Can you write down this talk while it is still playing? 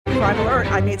Crime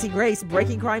Alert. I'm Nancy Grace.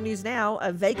 Breaking crime news now.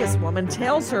 A Vegas woman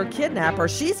tells her kidnapper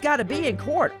she's got to be in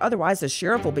court. Otherwise, the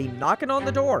sheriff will be knocking on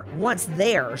the door. Once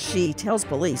there, she tells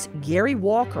police Gary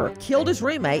Walker killed his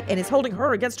roommate and is holding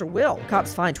her against her will.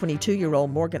 Cops find 22-year-old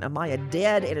Morgan Amaya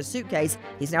dead in a suitcase.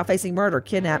 He's now facing murder,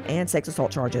 kidnap, and sex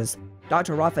assault charges.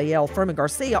 Dr. Rafael Furman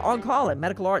Garcia on call at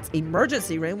Medical Arts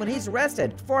Emergency Room when he's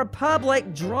arrested for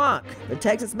public drunk. The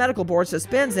Texas Medical Board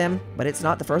suspends him, but it's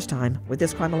not the first time. With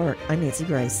this Crime Alert, I'm Nancy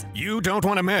Grace. You don't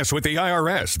want to mess with the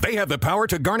IRS. They have the power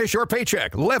to garnish your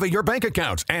paycheck, levy your bank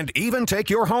accounts, and even take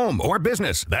your home or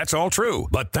business. That's all true.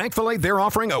 But thankfully, they're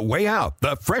offering a way out.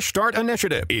 The Fresh Start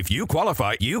Initiative. If you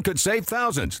qualify, you could save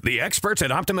thousands. The experts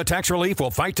at Optima Tax Relief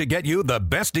will fight to get you the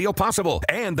best deal possible.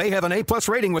 And they have an A+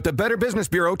 rating with the Better Business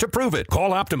Bureau to prove it.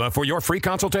 Call Optima for your free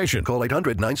consultation. Call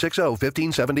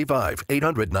 800-960-1575.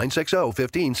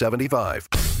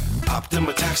 800-960-1575.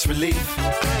 Optima Tax Relief.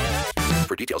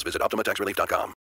 For details, visit OptimaTaxRelief.com.